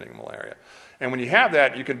transmitting malaria. And when you have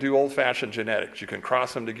that, you can do old-fashioned genetics. You can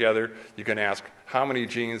cross them together. You can ask how many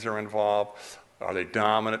genes are involved. Are they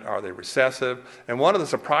dominant? Are they recessive? And one of the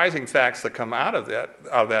surprising facts that come out of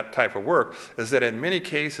that type of work is that in many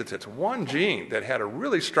cases, it's one gene that had a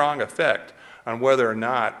really strong effect on whether or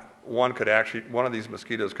not one of these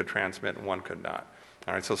mosquitoes could transmit and one could not.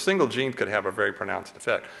 All right, so single genes could have a very pronounced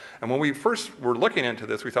effect. And when we first were looking into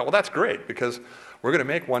this, we thought, well, that's great because we're going to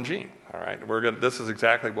make one gene. All right, this is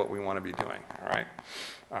exactly what we want to be doing. All right.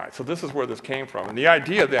 All right, so this is where this came from. And the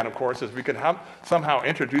idea then, of course, is we could somehow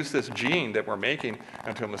introduce this gene that we're making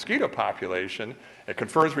into a mosquito population. It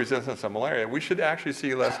confers resistance to malaria. We should actually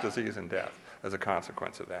see less disease and death as a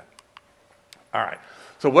consequence of that. All right,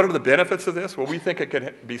 so what are the benefits of this? Well, we think it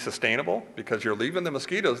could be sustainable because you're leaving the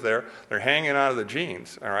mosquitoes there. They're hanging out of the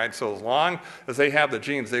genes, all right? So as long as they have the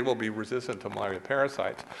genes, they will be resistant to malaria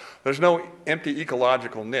parasites. There's no empty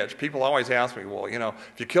ecological niche. People always ask me, well,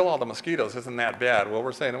 if you kill all the mosquitoes, isn't that bad? Well,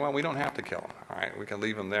 we're saying, well, we don't have to kill them, all right? We can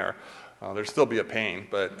leave them there. There'll still be a pain,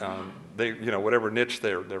 but they, whatever niche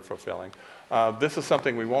they're fulfilling. This is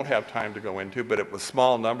something we won't have time to go into, but with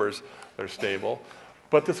small numbers, they're stable.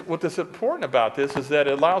 But what's important about this is that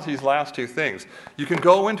it allows these last 2 things. You can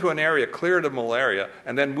go into an area cleared of malaria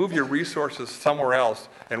and then move your resources somewhere else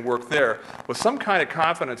and work there with some kind of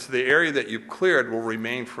confidence the area that you've cleared will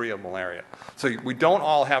remain free of malaria. So we don't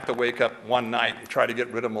all have to wake up one night and try to get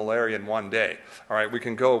rid of malaria in one day. All right, we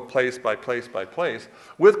can go place by place by place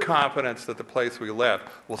with confidence that the place we left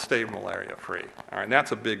will stay malaria free. All right, and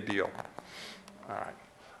that's a big deal. All right.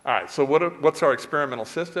 All right, so what's our experimental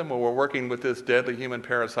system? Well, we're working with this deadly human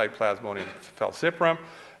parasite, Plasmodium falciparum,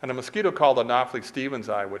 and a mosquito called Anopheles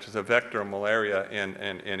stevensii, which is a vector of malaria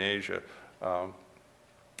in Asia.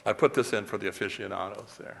 I put this in for the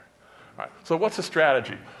aficionados there. All right, so what's the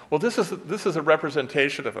strategy? Well, this is a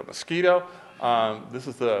representation of a mosquito. This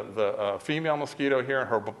is the female mosquito here.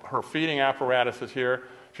 Her feeding apparatus is here.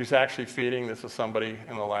 She's actually feeding. This is somebody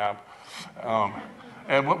in the lab.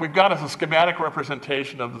 And what we've got is a schematic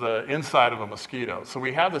representation of the inside of a mosquito. So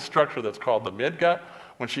we have this structure that's called the midgut.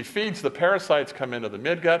 When she feeds, the parasites come into the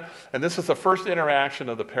midgut, and this is the first interaction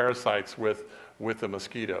of the parasites with the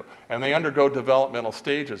mosquito. And they undergo developmental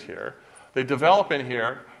stages here. They develop in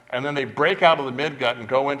here, and then they break out of the midgut and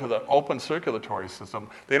go into the open circulatory system.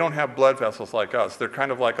 They don't have blood vessels like us. They're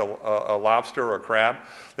kind of like a lobster or a crab.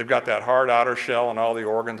 They've got that hard outer shell, and all the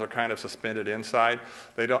organs are kind of suspended inside.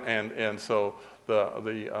 They don't, and so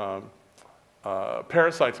the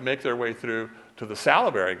parasites make their way through to the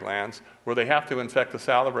salivary glands, where they have to infect the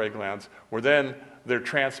salivary glands, where then they're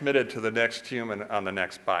transmitted to the next human on the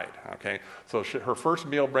next bite. Okay, so her first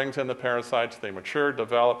meal brings in the parasites. They mature,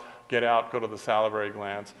 develop, get out, go to the salivary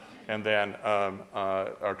glands, and then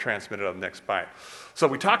are transmitted on the next bite. So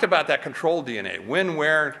we talked about that control DNA: when,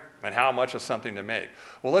 where, and how much of something to make.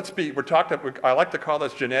 Well, I like to call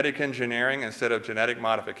this genetic engineering instead of genetic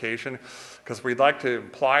modification, because we'd like to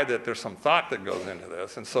imply that there's some thought that goes into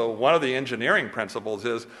this. And so one of the engineering principles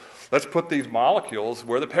is, let's put these molecules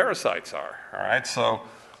where the parasites are. All right, so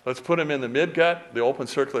let's put them in the midgut, the open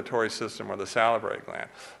circulatory system, or the salivary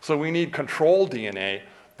gland. So we need control DNA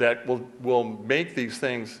that will make these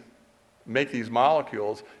things, make these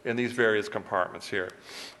molecules in these various compartments here.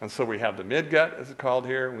 And so we have the midgut, as it's called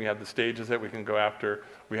here. We have the stages that we can go after.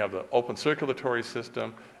 We have the open circulatory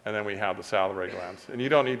system, and then we have the salivary glands. And you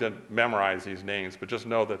don't need to memorize these names, but just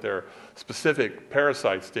know that there are specific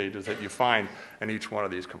parasite stages that you find in each one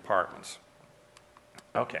of these compartments.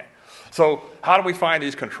 Okay, so how do we find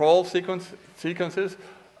these control sequences?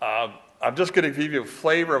 I'm just going to give you a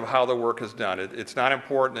flavor of how the work is done. It's not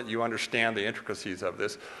important that you understand the intricacies of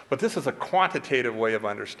this, but this is a quantitative way of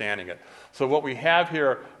understanding it. So what we have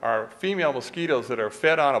here are female mosquitoes that are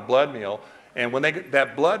fed on a blood meal, and when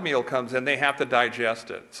that blood meal comes in, they have to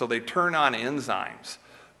digest it. So they turn on enzymes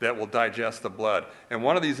that will digest the blood. And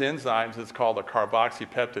one of these enzymes is called a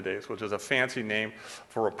carboxypeptidase, which is a fancy name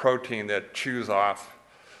for a protein that chews off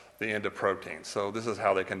the end of proteins. So this is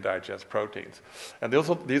how they can digest proteins. And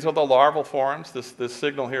these are the larval forms. This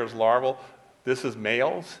signal here is larval. This is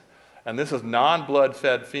males. And this is non-blood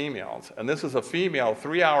fed females. And this is a female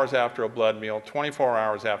 3 hours after a blood meal, 24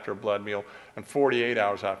 hours after a blood meal, and 48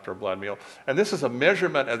 hours after a blood meal. And this is a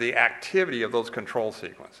measurement of the activity of those control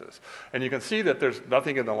sequences. And you can see that there's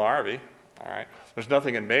nothing in the larvae. all right? There's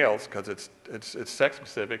nothing in males because it's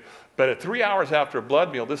sex-specific. But at 3 hours after a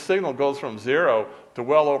blood meal, this signal goes from 0 to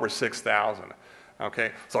well over 6,000.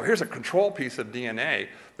 Okay, so here's a control piece of DNA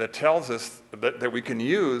that tells us that we can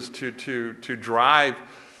use to drive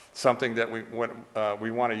something that we want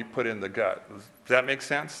to put in the gut. Does that make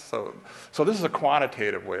sense? So this is a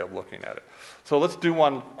quantitative way of looking at it. So let's do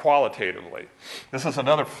one qualitatively. This is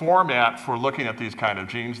another format for looking at these kind of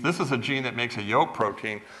genes. This is a gene that makes a yolk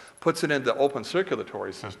protein, puts it into the open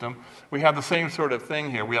circulatory system. We have the same sort of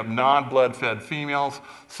thing here. We have non-blood fed females,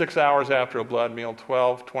 6 hours after a blood meal,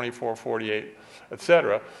 12, 24, 48,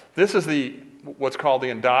 etc. This is what's called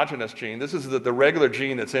the endogenous gene. This is the regular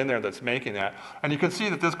gene that's in there that's making that. And you can see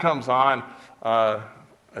that this comes on, I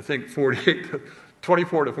think,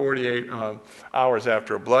 24 to 48 hours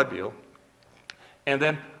after a blood meal. And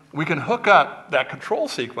then we can hook up that control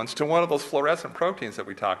sequence to one of those fluorescent proteins that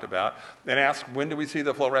we talked about and ask, when do we see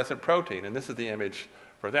the fluorescent protein? And this is the image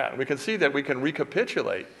for that. And we can see that we can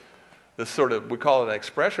recapitulate this sort of, we call it an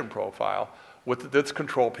expression profile, with this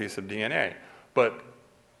control piece of DNA. But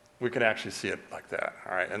we can actually see it like that,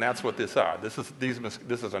 all right? And that's what these are. This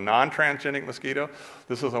is a non-transgenic mosquito.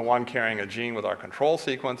 This is a one carrying a gene with our control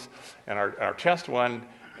sequence, and our test one,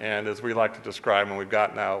 and as we like to describe them, we've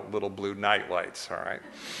got now little blue night lights, all right?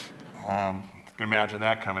 You can imagine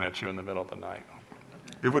that coming at you in the middle of the night.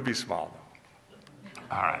 It would be small,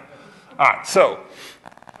 though. All right, so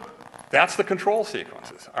that's the control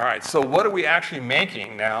sequences. All right, so what are we actually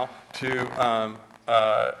making now to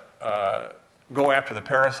go after the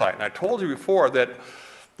parasite? And I told you before that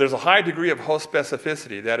there's a high degree of host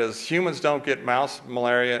specificity. That is, humans don't get mouse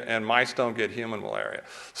malaria and mice don't get human malaria.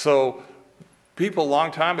 So people a long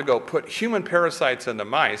time ago put human parasites into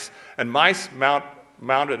mice, and mice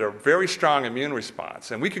mounted a very strong immune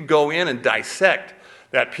response. And we could go in and dissect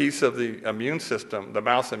that piece of the immune system, the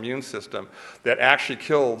mouse immune system, that actually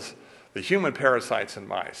kills the human parasites in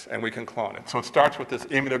mice, and we can clone it. So it starts with this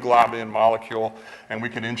immunoglobulin molecule, and we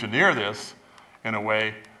can engineer this in a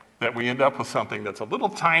way that we end up with something that's a little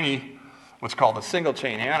tiny, what's called a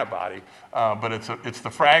single-chain antibody, but it's the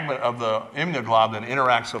fragment of the immunoglobulin that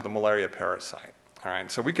interacts with the malaria parasite. All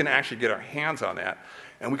right, so we can actually get our hands on that,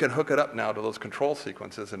 and we can hook it up now to those control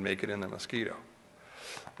sequences and make it in the mosquito.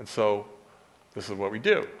 And so this is what we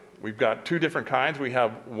do. We've got two different kinds. We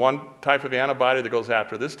have one type of antibody that goes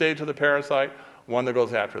after this stage of the parasite, one that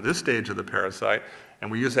goes after this stage of the parasite, and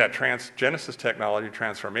we use that transgenesis technology,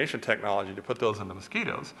 transformation technology, to put those in the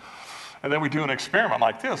mosquitoes. And then we do an experiment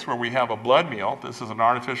like this where we have a blood meal. This is an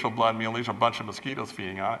artificial blood meal. These are a bunch of mosquitoes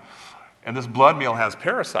feeding on it. And this blood meal has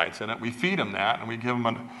parasites in it. We feed them that, and we give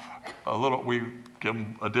them we give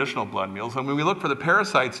them additional blood meals. And when we look for the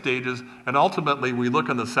parasite stages, and ultimately we look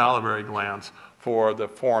in the salivary glands for the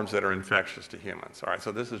forms that are infectious to humans. All right,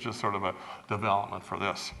 so this is just sort of a development for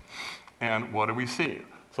this. And what do we see?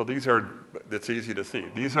 So it's easy to see.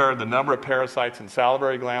 These are the number of parasites in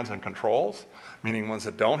salivary glands and controls, meaning ones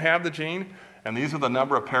that don't have the gene, and these are the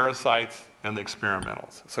number of parasites in the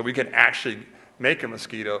experimentals. So we can actually make a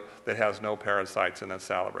mosquito that has no parasites in that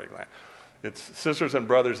salivary gland. It's sisters and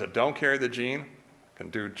brothers that don't carry the gene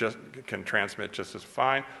can transmit just as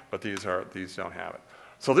fine, but these don't have it.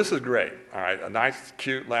 So this is great, all right, a nice,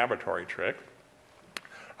 cute laboratory trick.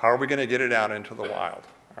 How are we going to get it out into the wild?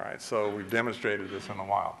 All right, so we've demonstrated this in the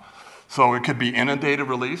wild. So it could be inundative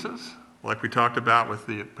releases, like we talked about with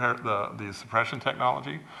the suppression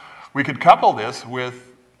technology. We could couple this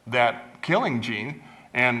with that killing gene,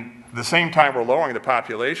 and at the same time we're lowering the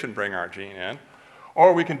population, bring our gene in.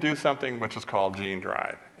 Or we can do something which is called gene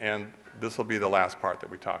drive, and this will be the last part that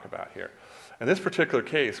we talk about here. In this particular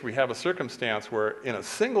case, we have a circumstance where in a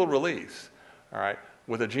single release, all right,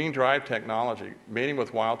 with a gene drive technology, mating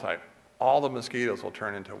with wild type, all the mosquitoes will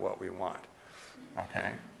turn into what we want,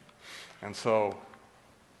 okay? And so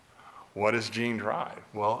what is gene drive?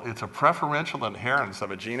 Well, it's a preferential inheritance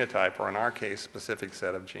of a genotype, or in our case, specific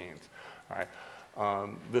set of genes, all right?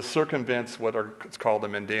 This circumvents it's called the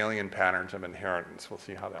Mendelian patterns of inheritance. We'll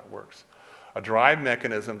see how that works. A drive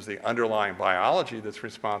mechanism is the underlying biology that's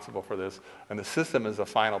responsible for this, and the system is the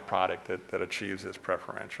final product that achieves this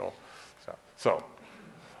preferential. So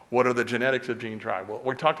what are the genetics of gene drive? Well,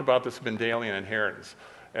 we talked about this Mendelian inheritance,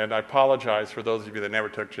 and I apologize for those of you that never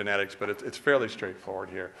took genetics, but it's fairly straightforward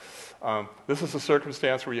here. This is a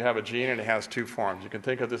circumstance where you have a gene and it has two forms. You can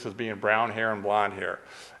think of this as being brown hair and blonde hair.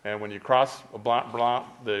 And when you cross the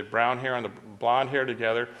brown hair and the blonde hair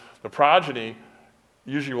together, the progeny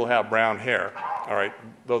usually will have brown hair, all right,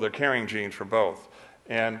 though they're carrying genes for both.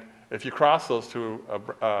 And if you cross those to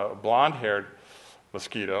a blonde-haired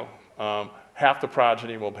mosquito, half the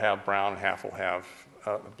progeny will have brown and half will have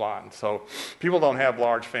blonde. So people don't have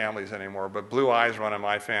large families anymore, but blue eyes run in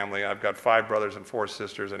my family. I've got 5 brothers and 4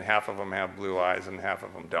 sisters, and half of them have blue eyes and half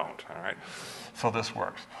of them don't, all right? So this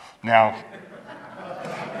works. Now,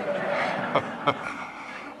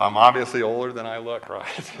 I'm obviously older than I look,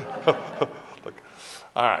 right? Look.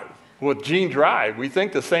 All right. With gene drive, we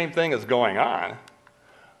think the same thing is going on,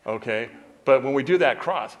 okay? But when we do that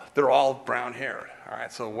cross, they're all brown-haired, all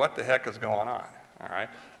right? So what the heck is going on, all right?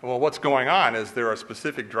 Well, what's going on is there are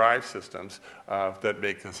specific drive systems that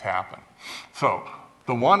make this happen. So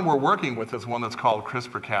the one we're working with is one that's called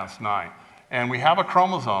CRISPR-Cas9. And we have a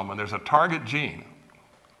chromosome, and there's a target gene.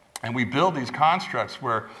 And we build these constructs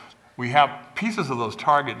where we have pieces of those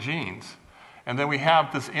target genes, and then we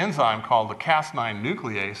have this enzyme called the Cas9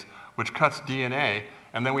 nuclease, which cuts DNA,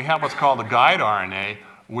 and then we have what's called a guide RNA,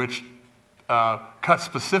 which cuts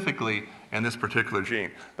specifically in this particular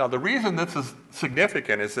gene. Now, the reason this is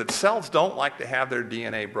significant is that cells don't like to have their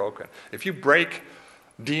DNA broken. If you break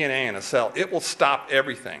DNA in a cell, it will stop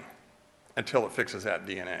everything until it fixes that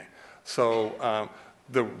DNA. So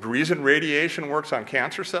the reason radiation works on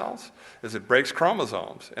cancer cells is it breaks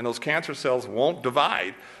chromosomes, and those cancer cells won't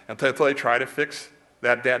divide until they try to fix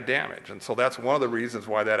that damage. And so that's one of the reasons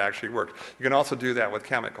why that actually works. You can also do that with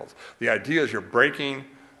chemicals. The idea is you're breaking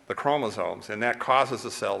the chromosomes, and that causes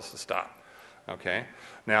the cells to stop. Okay?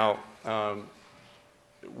 Now,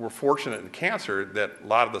 we're fortunate in cancer that a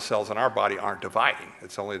lot of the cells in our body aren't dividing.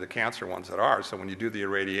 It's only the cancer ones that are. So when you do the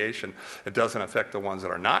irradiation, it doesn't affect the ones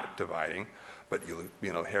that are not dividing. But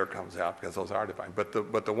hair comes out because those are dividing.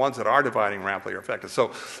 But the ones that are dividing rapidly are affected. So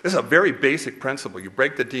this is a very basic principle. You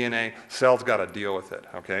break the DNA, cells got to deal with it,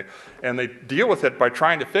 okay? And they deal with it by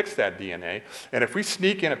trying to fix that DNA. And if we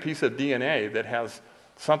sneak in a piece of DNA that has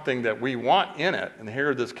something that we want in it, and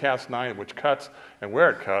here this Cas9 which cuts and where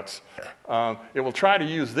it cuts, it will try to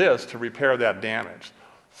use this to repair that damage.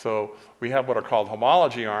 So we have what are called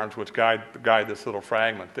homology arms, which guide this little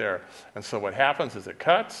fragment there. And so what happens is it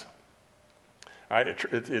cuts. Right?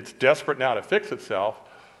 It's desperate now to fix itself,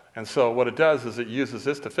 and so what it does is it uses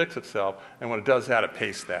this to fix itself, and when it does that, it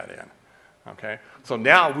pastes that in. Okay? So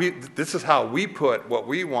now this is how we put what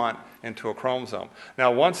we want into a chromosome.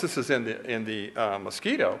 Now, once this is in the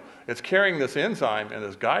mosquito, it's carrying this enzyme and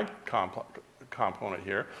this guide component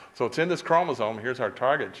here. So it's in this chromosome. Here's our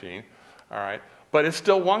target gene. All right? But it's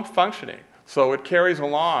still functioning. So it carries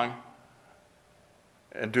along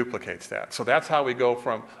and duplicates that. So that's how we go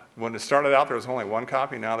from, when it started out, there was only 1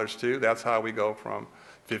 copy, now there's 2. That's how we go from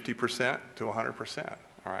 50% to 100%,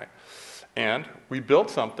 all right? And we built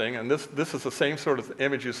something, and this is the same sort of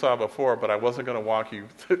image you saw before, but I wasn't going to walk you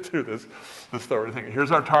through this sort of thing.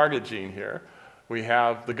 Here's our target gene here. We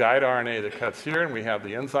have the guide RNA that cuts here, and we have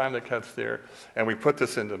the enzyme that cuts there, and we put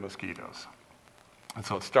this into mosquitoes. And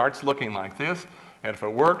so it starts looking like this, and if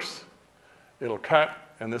it works, it'll cut,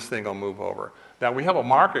 and this thing will move over. Now, we have a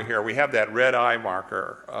marker here. We have that red eye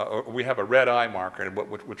marker. We have a red eye marker,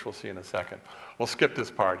 which we'll see in a second. We'll skip this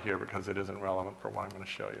part here because it isn't relevant for what I'm going to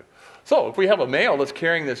show you. So if we have a male that's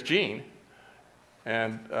carrying this gene,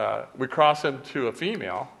 and we cross him to a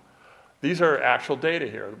female, these are actual data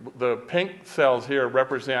here. The pink cells here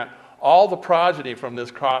represent all the progeny from this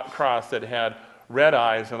cross that had red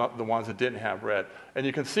eyes and the ones that didn't have red. And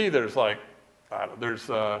you can see there's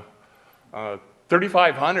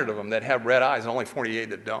 3,500 of them that have red eyes and only 48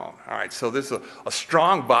 that don't. All right, so there's a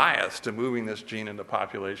strong bias to moving this gene into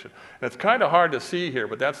population. And it's kind of hard to see here,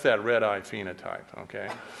 but that's that red eye phenotype, okay?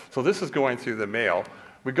 So this is going through the male.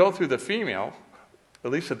 We go through the female,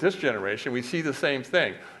 at least at this generation, we see the same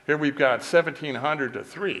thing. Here we've got 1,700 to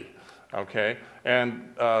 3, okay?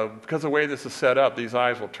 And because of the way this is set up, these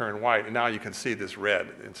eyes will turn white, and now you can see this red.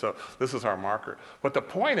 And so this is our marker. But the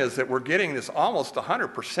point is that we're getting this almost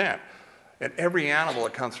 100%. And every animal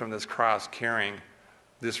that comes from this cross carrying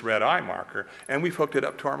this red eye marker, and we've hooked it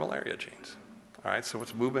up to our malaria genes. All right, so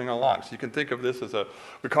it's moving along. So you can think of this as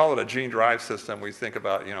we call it a gene drive system. We think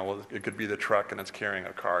about, well, it could be the truck and it's carrying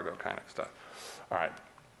a cargo kind of stuff. All right.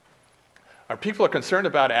 Our people are concerned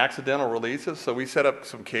about accidental releases, so we set up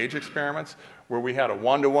some cage experiments where we had a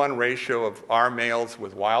 1-to-1 ratio of our males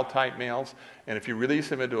with wild-type males, and if you release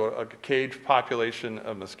them into a cage population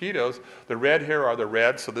of mosquitoes, the red here are the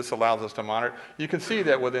reds, so this allows us to monitor. You can see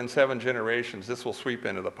that within 7 generations, this will sweep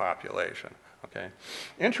into the population. Okay.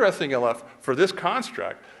 Interesting enough, for this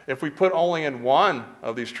construct, if we put only in 1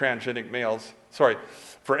 of these transgenic males,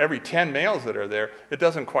 for every 10 males that are there, it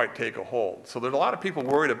doesn't quite take a hold. So there's a lot of people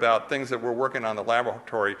worried about things that we're working on in the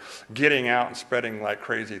laboratory getting out and spreading like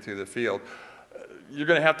crazy through the field. You're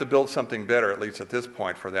going to have to build something better, at least at this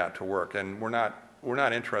point, for that to work. And we're not we're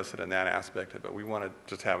not interested in that aspect of it. We want to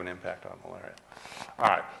just have an impact on malaria. All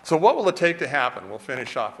right, so what will it take to happen? We'll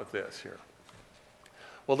finish off with this here.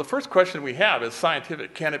 Well, the first question we have is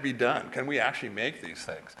scientific. Can it be done? Can we actually make these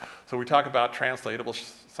things? So we talk about translatable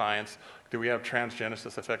science. Do we have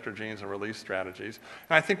transgenesis effector genes and release strategies?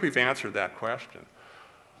 And I think we've answered that question.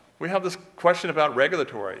 We have this question about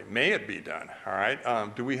regulatory. May it be done? All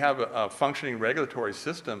right. Do we have a functioning regulatory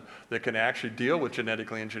system that can actually deal with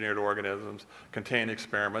genetically engineered organisms, contain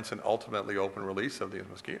experiments, and ultimately open release of these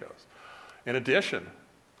mosquitoes? In addition,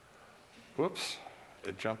 whoops,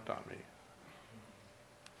 it jumped on me.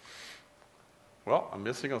 Well, I'm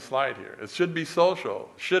missing a slide here. It should be social.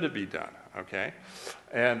 Should it be done? Okay.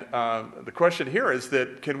 And the question here is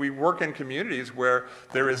that can we work in communities where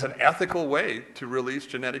there is an ethical way to release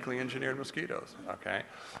genetically engineered mosquitoes? Okay.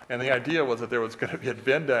 And the idea was that there was going to be a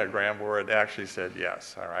Venn diagram where it actually said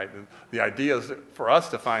yes. All right. And the idea is for us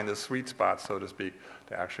to find this sweet spot, so to speak,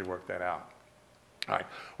 to actually work that out. All right.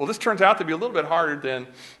 Well, this turns out to be a little bit harder than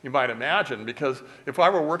you might imagine, because if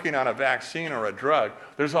I were working on a vaccine or a drug,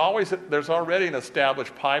 there's already an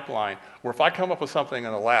established pipeline where if I come up with something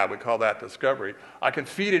in the lab, we call that discovery, I can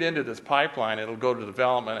feed it into this pipeline, it'll go to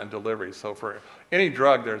development and delivery. So for any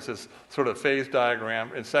drug, there's this sort of phase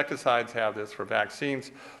diagram. Insecticides have this. For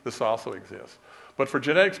vaccines, this also exists. But for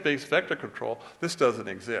genetics-based vector control, this doesn't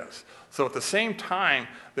exist. So at the same time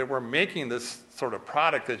that we're making this sort of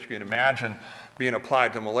product that you can imagine being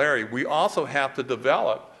applied to malaria, we also have to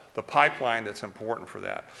develop the pipeline that's important for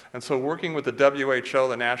that. And so working with the WHO,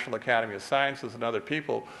 the National Academy of Sciences, and other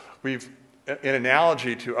people, we've, in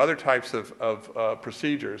analogy to other types of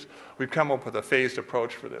procedures, we've come up with a phased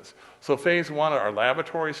approach for this. So phase one are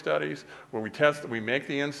laboratory studies where we make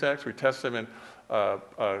the insects, we test them in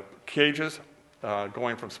cages,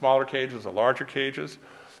 going from smaller cages to larger cages.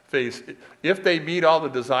 If they meet all the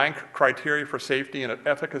design criteria for safety and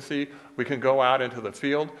efficacy, we can go out into the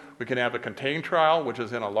field. We can have a contained trial, which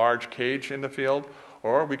is in a large cage in the field,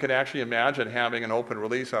 or we can actually imagine having an open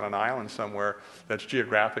release on an island somewhere that's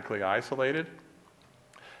geographically isolated.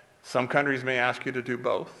 Some countries may ask you to do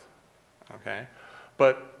both, okay?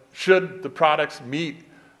 But should the products meet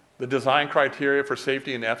the design criteria for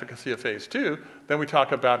safety and efficacy of phase two, then we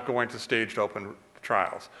talk about going to staged open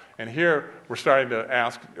trials. And here we're starting to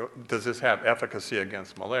ask, does this have efficacy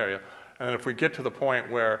against malaria? And if we get to the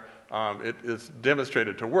point where it is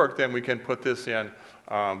demonstrated to work, then we can put this in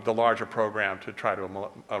the larger program to try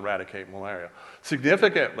to eradicate malaria.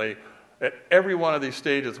 Significantly, at every one of these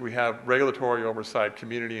stages, we have regulatory oversight,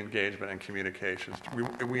 community engagement, and communications.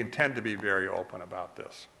 We intend to be very open about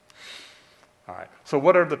this. All right. So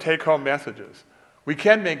what are the take-home messages? We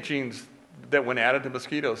can make genes that, when added to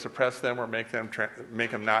mosquitoes, suppress them or make them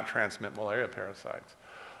not transmit malaria parasites.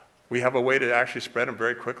 We have a way to actually spread them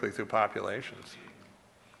very quickly through populations.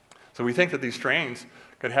 So we think that these strains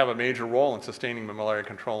could have a major role in sustaining the malaria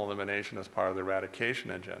control and elimination as part of the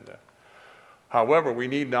eradication agenda. However, we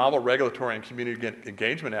need novel regulatory and community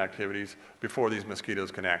engagement activities before these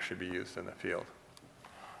mosquitoes can actually be used in the field.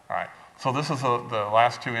 All right. So this is the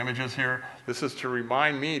last two images here. This is to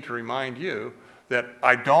remind you that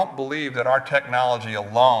I don't believe that our technology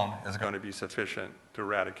alone is going to be sufficient to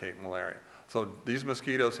eradicate malaria. So these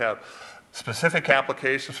mosquitoes have specific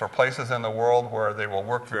applications for places in the world where they will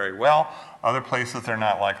work very well, other places they're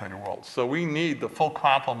not likely to work. So we need the full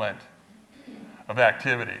complement of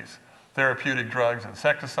activities: therapeutic drugs,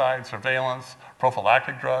 insecticides, surveillance,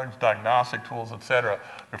 prophylactic drugs, diagnostic tools, et cetera,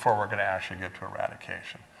 before we're going to actually get to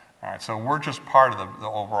eradication. All right, so we're just part of the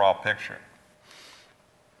overall picture.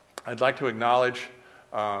 I'd like to acknowledge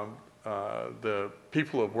the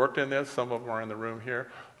people who have worked in this. Some of them are in the room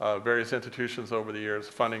here, various institutions over the years,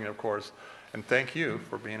 funding, of course, and thank you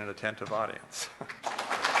for being an attentive audience.